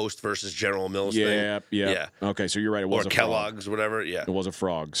whole Post versus General Mills thing. Yeah. Okay, so you're right. It was or a Kellogg's, frog. whatever. Yeah. It was a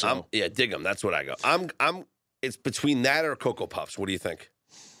frog. So Dig 'em. That's what I go. It's between that or Cocoa Puffs. What do you think?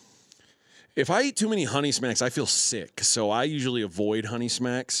 If I eat too many Honey Smacks, I feel sick. So I usually avoid Honey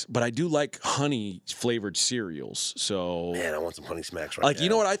Smacks, but I do like honey-flavored cereals. So man, I want some Honey Smacks right now. You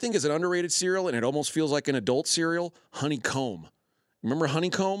know what I think is an underrated cereal, and it almost feels like an adult cereal? Honeycomb. Remember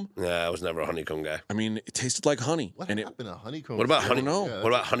Honeycomb? Yeah, I was never a Honeycomb guy. I mean, it tasted like honey. What happened to Honeycomb? What about Honey? Yeah, what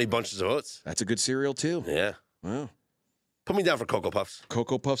about Honey Bunches of Oats? That's a good cereal, too. Yeah. Wow. Put me down for Cocoa Puffs.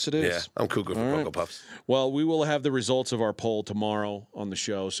 Cocoa Puffs it is. Yeah, I'm cuckoo for Cocoa Puffs. Well, we will have the results of our poll tomorrow on the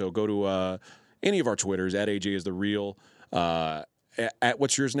show, so go to any of our Twitters, at AJ is the Real, at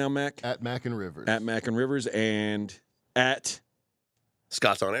what's yours now, Mac? At Mac and Rivers. At Mac and Rivers, and at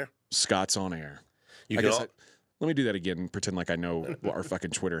Scott's on Air. Scott's on Air. Let me do that again and pretend like I know our fucking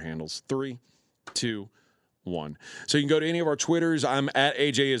Twitter handles. 3, 2, 1. So you can go to any of our Twitters. I'm at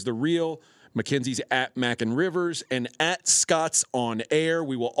AJ is the Real. Mackenzie's at Mac and Rivers, and at Scott's on Air.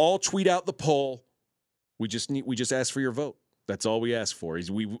 We will all tweet out the poll. We just ask for your vote. That's all we ask for.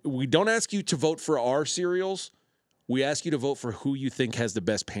 We don't ask you to vote for our cereals. We ask you to vote for who you think has the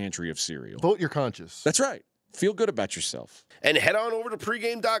best pantry of cereal. Vote your conscience. That's right. Feel good about yourself. And head on over to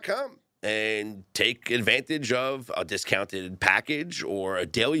pregame.com and take advantage of a discounted package or a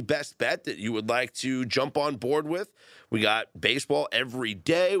daily best bet that you would like to jump on board with. We got baseball every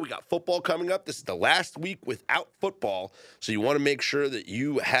day. We got football coming up. This is the last week without football, so you want to make sure that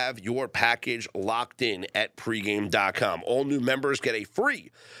you have your package locked in at pregame.com. All new members get a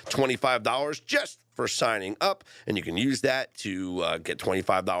free $25 just for signing up, and you can use that to get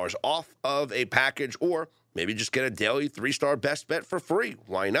 $25 off of a package, or maybe just get a daily 3-star best bet for free.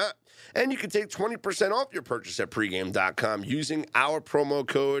 Why not? And you can take 20% off your purchase at pregame.com using our promo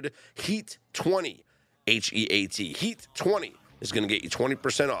code HEAT20. HEAT. HEAT20 is going to get you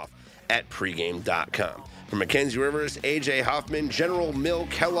 20% off at pregame.com. For Mackenzie Rivers, AJ Hoffman, General Mill,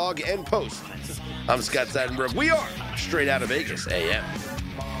 Kellogg, and Post, I'm Scott Seidenberg. We are Straight Out of Vegas AM.